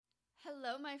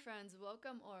Hello, my friends.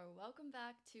 Welcome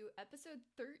back to episode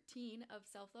 13 of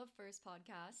Self Love First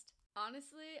podcast.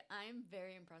 Honestly, I'm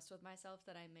very impressed with myself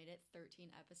that I made it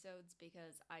 13 episodes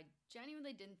because I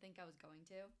genuinely didn't think I was going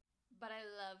to. But I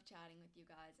love chatting with you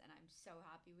guys, and I'm so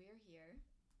happy we are here.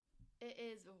 It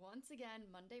is once again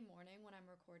Monday morning when I'm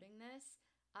recording this.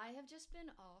 I have just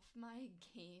been off my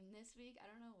game this week. I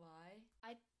don't know why.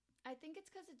 I think it's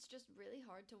because it's just really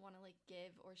hard to want to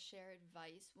give or share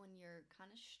advice when you're kind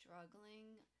of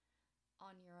struggling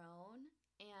on your own.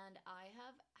 And I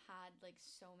have had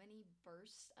so many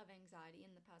bursts of anxiety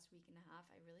in the past week and a half.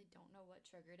 I really don't know what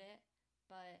triggered it,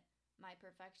 but my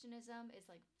perfectionism is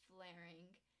flaring,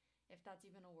 if that's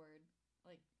even a word.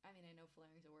 I know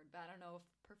flaring is a word, but I don't know if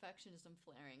perfectionism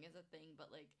flaring is a thing,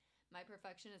 but my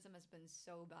perfectionism has been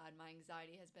so bad. My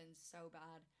anxiety has been so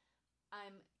bad.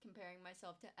 I'm comparing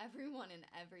myself to everyone and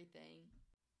everything,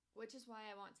 which is why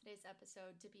I want today's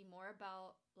episode to be more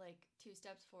about two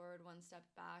steps forward, one step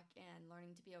back, and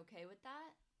learning to be okay with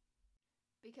that.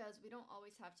 Because we don't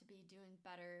always have to be doing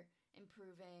better,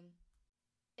 improving,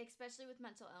 especially with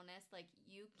mental illness.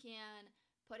 You can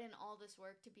put in all this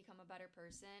work to become a better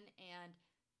person, and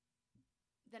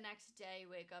the next day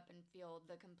wake up and feel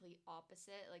the complete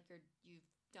opposite, you've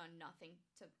done nothing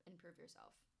to improve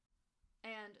yourself.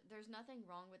 And there's nothing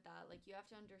wrong with that. You have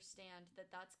to understand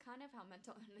that that's kind of how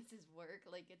mental illnesses work.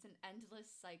 It's an endless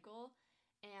cycle,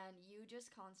 and you just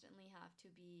constantly have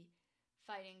to be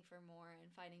fighting for more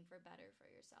and fighting for better for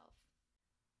yourself.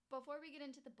 Before we get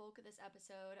into the bulk of this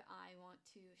episode, I want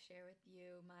to share with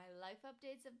you my life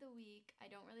updates of the week. I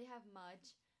don't really have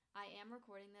much. I am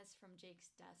recording this from Jake's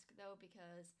desk, though,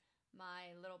 because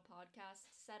my little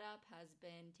podcast setup has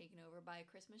been taken over by a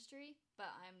Christmas tree,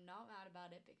 but I'm not mad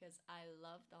about it because I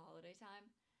love the holiday time.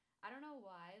 I don't know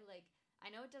why, I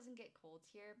know it doesn't get cold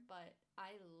here, but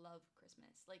I love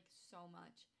Christmas, so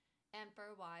much. And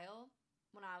for a while,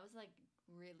 when I was,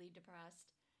 really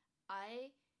depressed,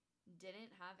 I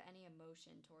didn't have any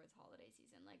emotion towards holiday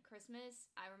season.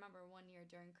 Christmas, I remember one year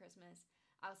during Christmas,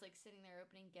 I was sitting there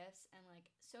opening gifts and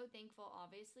so thankful,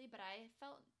 obviously, but I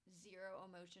felt zero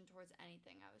emotion towards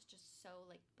anything. I was just so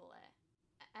bleh.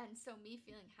 And so me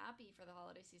feeling happy for the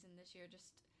holiday season this year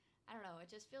just, I don't know,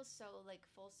 it just feels so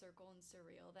full circle and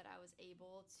surreal that I was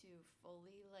able to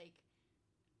fully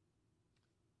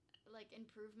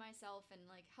improve myself and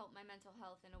help my mental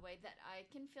health in a way that I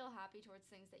can feel happy towards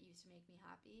things that used to make me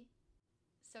happy.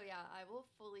 So yeah, I will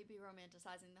fully be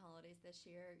romanticizing the holidays this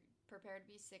year. Prepare to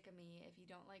be sick of me. If you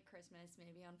don't like Christmas,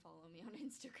 maybe unfollow me on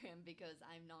Instagram because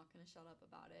I'm not going to shut up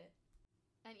about it.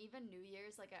 And even New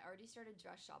Year's, I already started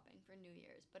dress shopping for New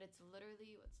Year's, but it's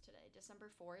literally, what's today?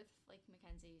 December 4th?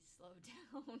 Kenzies, slow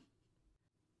down.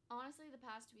 Honestly, the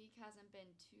past week hasn't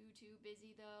been too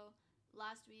busy though.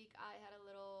 Last week I had a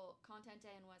little content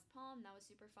day in West Palm. That was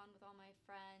super fun with all my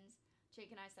friends.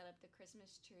 Jake and I set up the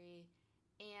Christmas tree,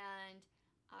 and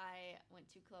I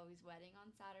went to Chloe's wedding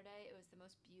on Saturday. It was the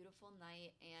most beautiful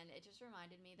night, and it just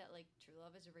reminded me that true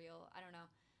love is real. I don't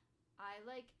know. I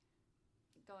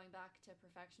going back to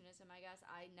perfectionism, I guess.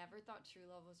 I never thought true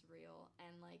love was real,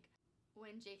 and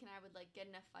when Jake and I would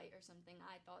get in a fight or something,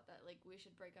 I thought that we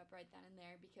should break up right then and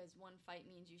there because one fight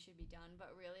means you should be done.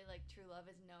 But really, true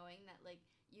love is knowing that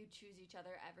you choose each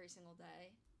other every single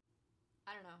day.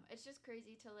 I don't know. It's just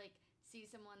crazy to see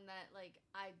someone that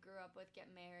I grew up with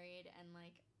get married and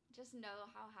just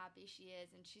know how happy she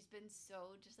is, and she's been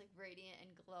so just radiant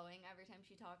and glowing every time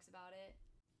she talks about it.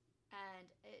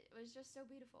 And it was just so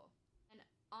beautiful. And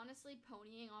honestly,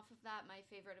 ponying off of that, my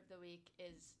favorite of the week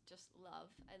is just love.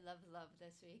 I love love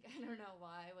this week. I don't know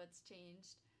why, what's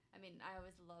changed. I mean, I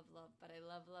always love love, but I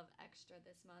love love extra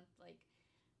this month.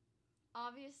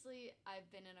 Obviously,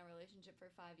 I've been in a relationship for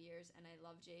 5 years and I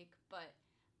love Jake, but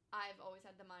I've always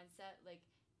had the mindset,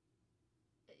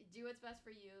 do what's best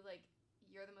for you.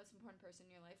 You're the most important person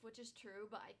in your life, which is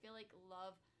true, but I feel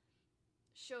love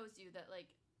shows you that,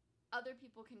 other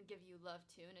people can give you love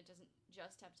too, and it doesn't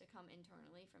just have to come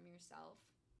internally from yourself.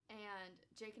 And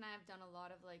Jake and I have done a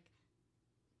lot of,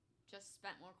 just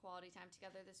spent more quality time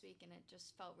together this week, and it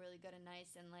just felt really good and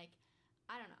nice, and,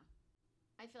 I don't know.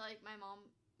 I feel my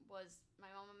mom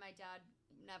and my dad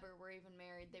never were even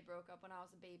married. They broke up when I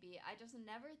was a baby. I just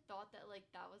never thought that,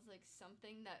 that was,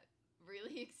 something that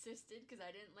really existed because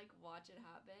I didn't, watch it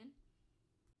happen.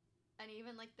 And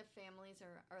even, the families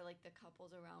or the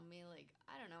couples around me,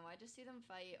 I don't know, I just see them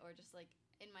fight or just,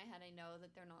 in my head I know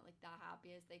that they're not, that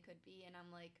happy as they could be, and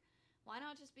I'm why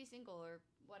not just be single or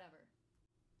whatever?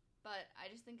 But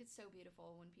I just think it's so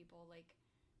beautiful when people,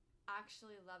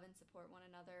 actually love and support one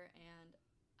another, and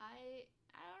I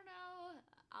don't know,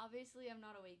 Obviously, I'm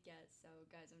not awake yet, so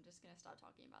guys, I'm just gonna stop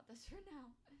talking about this for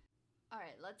now.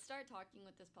 Alright, let's start talking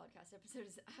what this podcast episode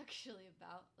is actually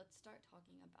about. Let's start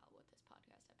talking about what this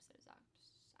podcast episode is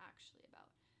actually about.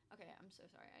 Okay, I'm so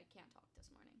sorry, I can't talk this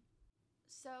morning.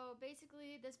 So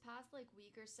basically, this past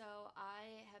week or so,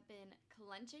 I have been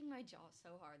clenching my jaw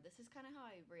so hard. This is kind of how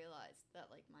I realized that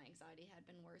my anxiety had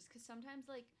been worse, because sometimes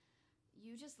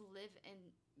you just live in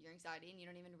your anxiety and you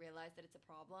don't even realize that it's a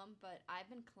problem. But I've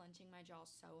been clenching my jaw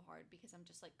so hard because I'm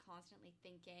just constantly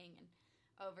thinking and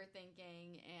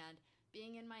overthinking and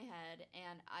being in my head,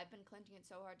 and I've been clenching it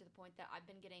so hard to the point that I've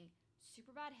been getting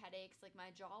super bad headaches.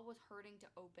 My jaw was hurting to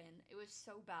open. It was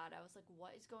so bad. I was like,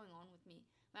 what is going on with me?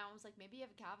 My mom was like, maybe you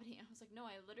have a cavity. And I was like, no,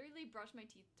 I literally brush my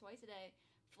teeth twice a day,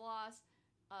 floss,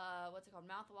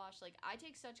 mouthwash. I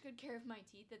take such good care of my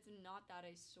teeth. It's not that,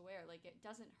 I swear. It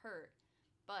doesn't hurt.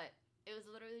 But it was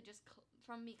literally just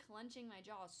from me clenching my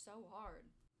jaw so hard.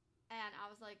 And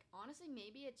I was like, honestly,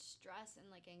 maybe it's stress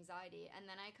and anxiety. And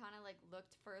then I kind of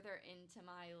looked further into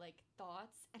my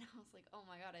thoughts, and I was like, oh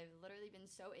my god, I've literally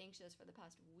been so anxious for the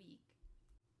past week.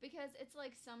 Because it's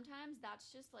sometimes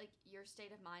that's just your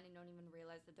state of mind and don't even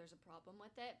realize that there's a problem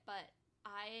with it. But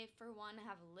I, for one,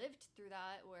 have lived through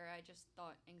that where I just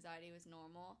thought anxiety was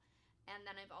normal. And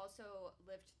then I've also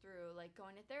lived through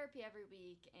going to therapy every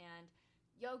week and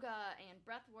yoga and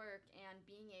breath work and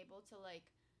being able to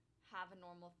have a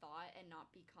normal thought and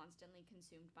not be constantly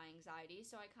consumed by anxiety.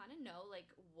 So I kind of know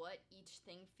what each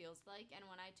thing feels like. And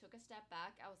when I took a step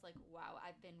back, I was like, wow,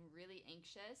 I've been really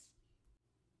anxious.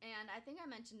 And I think I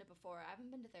mentioned it before, I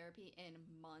haven't been to therapy in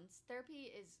months.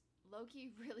 Therapy is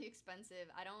low-key really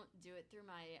expensive. I don't do it through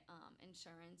my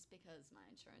insurance because my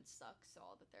insurance sucks, so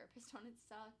all the therapists on it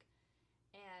suck.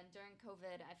 And during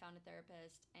COVID, I found a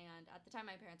therapist, and at the time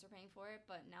my parents were paying for it,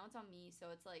 but now it's on me.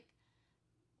 So it's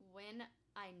when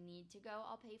I need to go,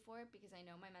 I'll pay for it because I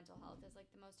know my mental health is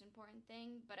the most important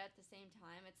thing. But at the same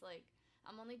time, it's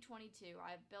I'm only 22.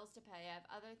 I have bills to pay. I have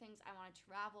other things. I want to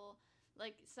travel.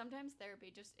 Sometimes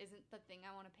therapy just isn't the thing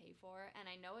I want to pay for. And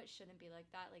I know it shouldn't be like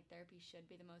that. Therapy should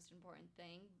be the most important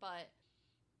thing. But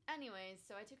anyways,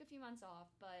 so I took a few months off.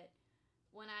 But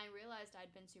when I realized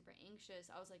I'd been super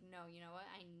anxious, I was like, no, you know what?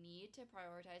 I need to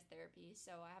prioritize therapy.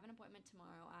 So I have an appointment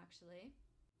tomorrow, actually.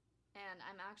 And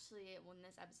I'm actually, when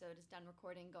this episode is done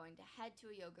recording, going to head to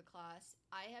a yoga class.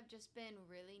 I have just been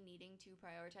really needing to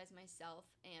prioritize myself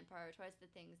and prioritize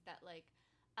the things that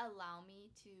allow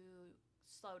me to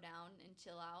slow down and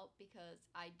chill out, because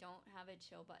I don't have a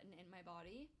chill button in my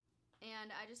body.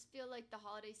 And I just feel the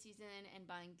holiday season and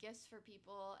buying gifts for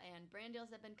people and brand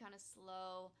deals have been kind of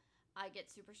slow. I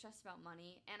get super stressed about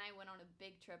money, and I went on a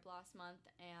big trip last month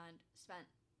and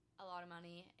spent a lot of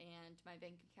money, and my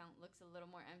bank account looks a little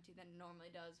more empty than it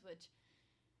normally does, which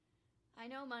I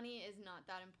know money is not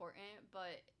that important,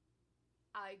 but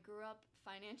I grew up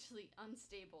financially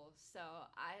unstable, so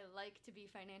I like to be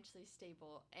financially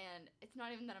stable. And it's not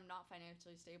even that I'm not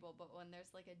financially stable, but when there's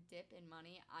a dip in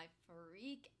money, I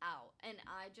freak out, and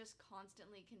I just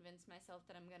constantly convince myself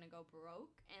that I'm gonna go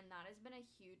broke, and that has been a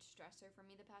huge stressor for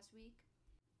me the past week.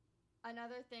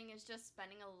 Another thing is just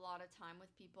spending a lot of time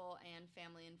with people and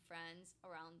family and friends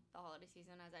around the holiday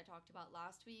season, as I talked about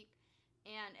last week.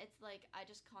 And it's I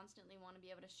just constantly want to be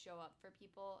able to show up for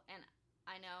people. And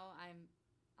I know I'm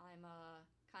a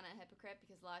kind of hypocrite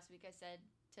because last week I said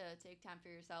to take time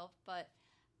for yourself, but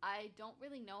I don't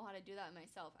really know how to do that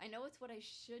myself. I know it's what I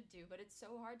should do, but it's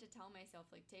so hard to tell myself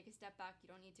take a step back. You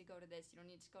don't need to go to this. You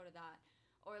don't need to go to that.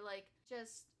 Or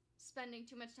just spending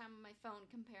too much time on my phone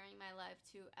comparing my life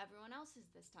to everyone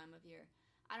else's this time of year.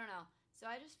 I don't know. So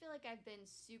I just feel I've been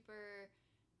super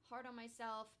hard on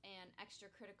myself and extra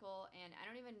critical, and I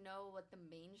don't even know what the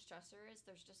main stressor is.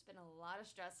 There's just been a lot of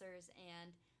stressors, and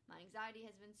my anxiety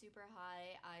has been super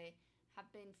high. I have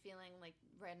been feeling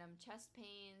random chest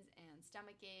pains and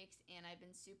stomach aches, and I've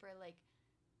been super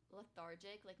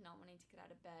lethargic, not wanting to get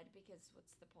out of bed, because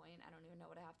what's the point? I don't even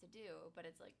know what I have to do. But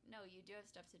it's no, you do have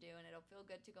stuff to do, and it'll feel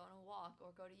good to go on a walk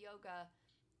or go to yoga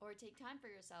or take time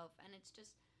for yourself. And it's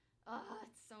just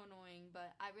it's so annoying.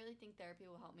 But I really think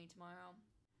therapy will help me tomorrow.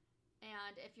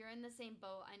 And if you're in the same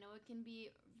boat, I know it can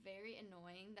be very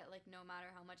annoying that no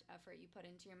matter how much effort you put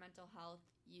into your mental health,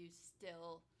 you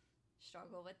still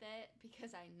struggle with it,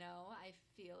 because I know, I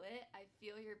feel it. I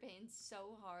feel your pain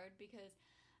so hard, because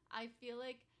I feel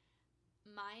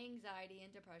my anxiety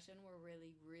and depression were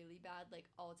really, really bad,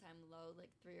 all-time low,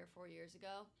 3 or 4 years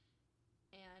ago.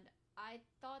 And I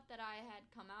thought that I had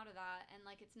come out of that, and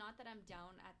it's not that I'm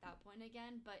down at that point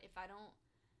again, but if I don't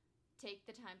take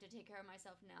the time to take care of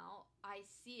myself now, I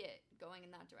see it going in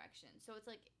that direction. So it's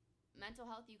mental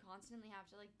health you constantly have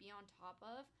to be on top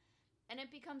of. And it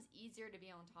becomes easier to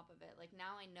be on top of it. Like,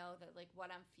 now I know that, like,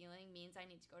 what I'm feeling means I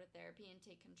need to go to therapy and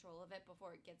take control of it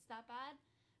before it gets that bad.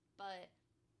 But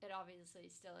it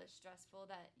obviously still is stressful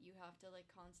that you have to,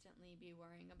 like, constantly be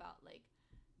worrying about, like,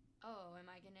 oh, am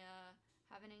I gonna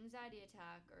have an anxiety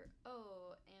attack? Or,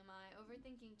 oh, am I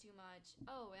overthinking too much?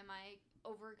 Oh, am I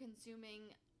over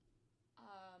consuming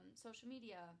social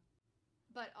media?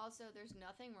 But also, there's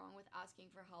nothing wrong with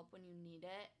asking for help when you need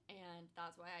it. And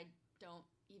that's why I don't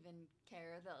even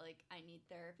care that, like, I need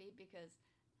therapy, because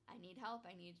I need help.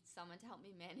 I need someone to help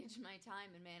me manage my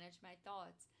time and manage my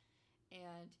thoughts.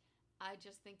 And I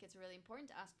just think it's really important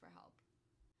to ask for help.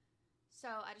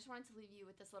 So I just wanted to leave you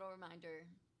with this little reminder.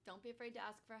 Don't be afraid to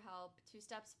ask for help. 2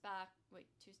 steps back,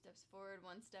 wait, 2 steps forward,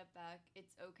 1 step back.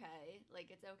 It's okay. Like,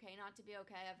 it's okay not to be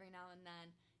okay every now and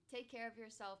then. Take care of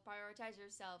yourself, prioritize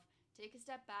yourself, take a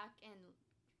step back and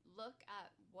look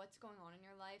at what's going on in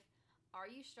your life. Are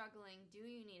you struggling? Do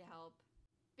you need help?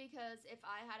 Because if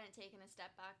I hadn't taken a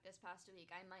step back this past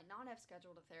week, I might not have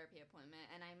scheduled a therapy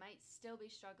appointment, and I might still be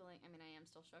struggling. I mean, I am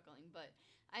still struggling, but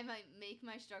I might make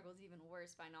my struggles even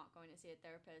worse by not going to see a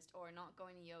therapist or not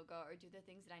going to yoga or do the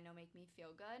things that I know make me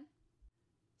feel good.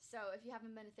 So if you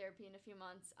haven't been to therapy in a few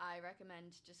months, I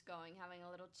recommend just going, having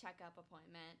a little checkup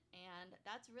appointment. And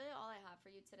that's really all I have for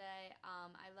you today.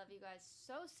 I love you guys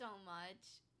so, so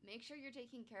much. Make sure you're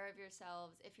taking care of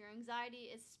yourselves. If your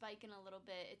anxiety is spiking a little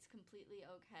bit, it's completely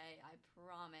okay. I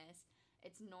promise.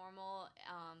 It's normal.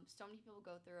 So many people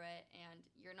go through it, and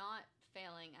you're not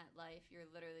failing at life. You're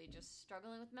literally just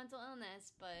struggling with mental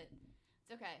illness, but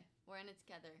it's okay. We're in it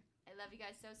together. I love you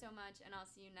guys so, so much, and I'll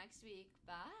see you next week.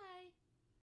 Bye.